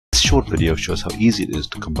This short video shows how easy it is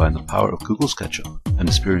to combine the power of Google SketchUp and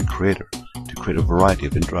Esperient Creator to create a variety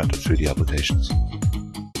of interactive 3D applications.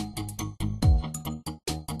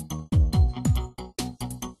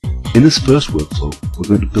 In this first workflow, we're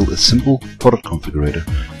going to build a simple product configurator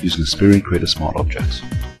using Esperient Creator Smart Objects.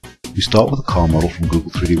 We start with a car model from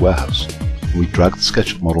Google 3D Warehouse, and we drag the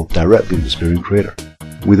SketchUp model directly into Esperient Creator.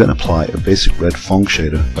 We then apply a basic red Phong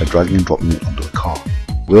shader by dragging and dropping it onto the car.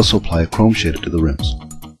 We also apply a chrome shader to the rims.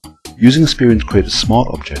 Using Esperient Creator Smart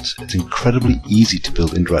Objects, it's incredibly easy to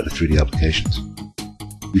build interactive 3D applications.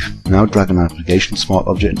 We've now dragged an application smart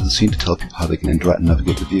object into the scene to tell people how they can interact and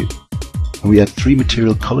navigate the view. And we add 3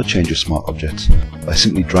 material color changer smart objects by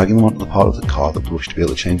simply dragging them onto the part of the car that we wish to be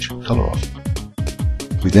able to change color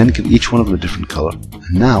of. We then give each one of them a different color,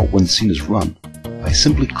 and now when the scene is run, by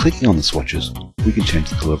simply clicking on the swatches, we can change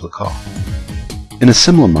the color of the car. In a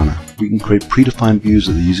similar manner, we can create predefined views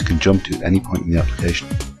that the user can jump to at any point in the application.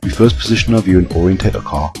 We first position our view and orientate our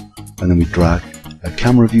car, and then we drag a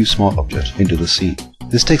camera view smart object into the scene.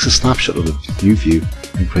 This takes a snapshot of the new view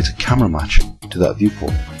and creates a camera match to that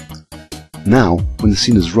viewport. Now, when the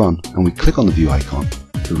scene is run and we click on the view icon,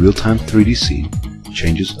 the real-time 3D scene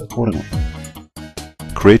changes accordingly.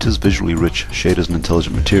 Creator's visually rich shaders and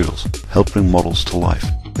intelligent materials help bring models to life.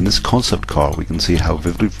 In this concept car, we can see how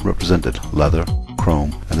vividly represented leather,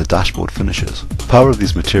 chrome, and the dashboard finishes. The power of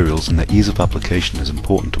these materials and their ease of application is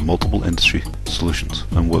important to multiple industry solutions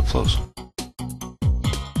and workflows.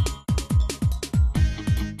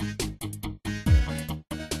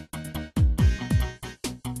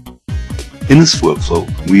 In this workflow,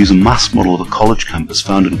 we use a mass model of a college campus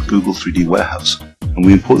found in Google 3D Warehouse, and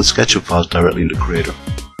we import the SketchUp files directly into Creator.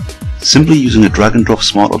 Simply using a drag and drop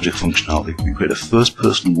smart object functionality, we create a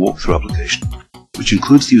first-person walkthrough application, which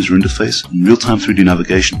includes the user interface and real-time 3D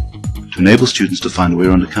navigation to enable students to find a way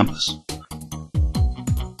around the campus.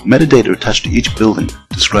 Metadata attached to each building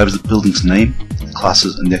describes the building's name, the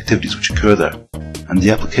classes, and the activities which occur there, and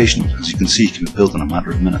the application, as you can see, can be built in a matter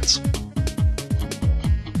of minutes.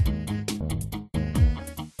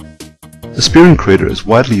 Esperient Creator is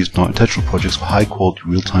widely used in architectural projects for high-quality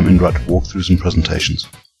real-time interactive walkthroughs and presentations.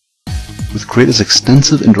 With Creator's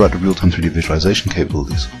extensive interactive real-time 3D visualization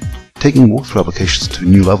capabilities, taking walkthrough applications to a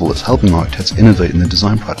new level is helping architects innovate in their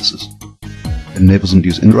design practices. It enables them to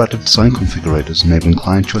use interactive design configurators, enabling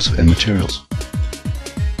client choice of end materials.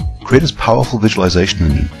 Creator's powerful visualization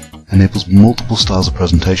engine enables multiple styles of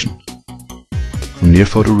presentation, from near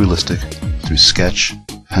photorealistic through sketch,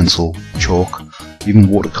 pencil, chalk, even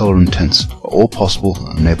watercolor and tints are all possible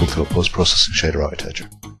and enabled through a post-processing shader architecture.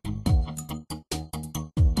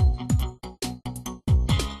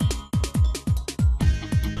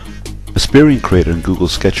 Esperient Creator and Google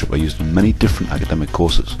SketchUp are used in many different academic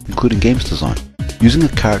courses, including games design. Using a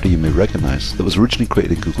character you may recognize that was originally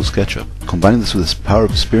created in Google SketchUp, combining this with the power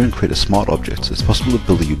of Esperient Creator Smart Objects, it's possible to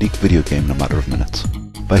build a unique video game in a matter of minutes.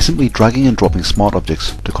 By simply dragging and dropping smart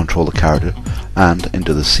objects to control the character and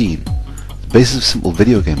into the scene, the basis of a simple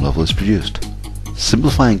video game level is produced.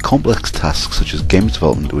 Simplifying complex tasks such as games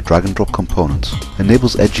development with drag and drop components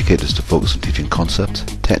enables educators to focus on teaching concepts,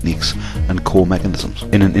 techniques, and core mechanisms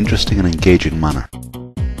in an interesting and engaging manner.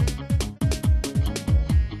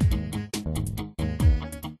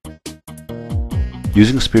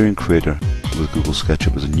 Using Esperient Creator with Google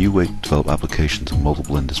SketchUp is a new way to develop applications in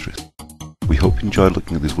multiple industries. We hope you enjoyed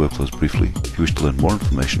looking at these workflows briefly. If you wish to learn more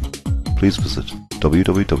information, please visit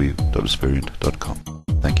www.esperient.com.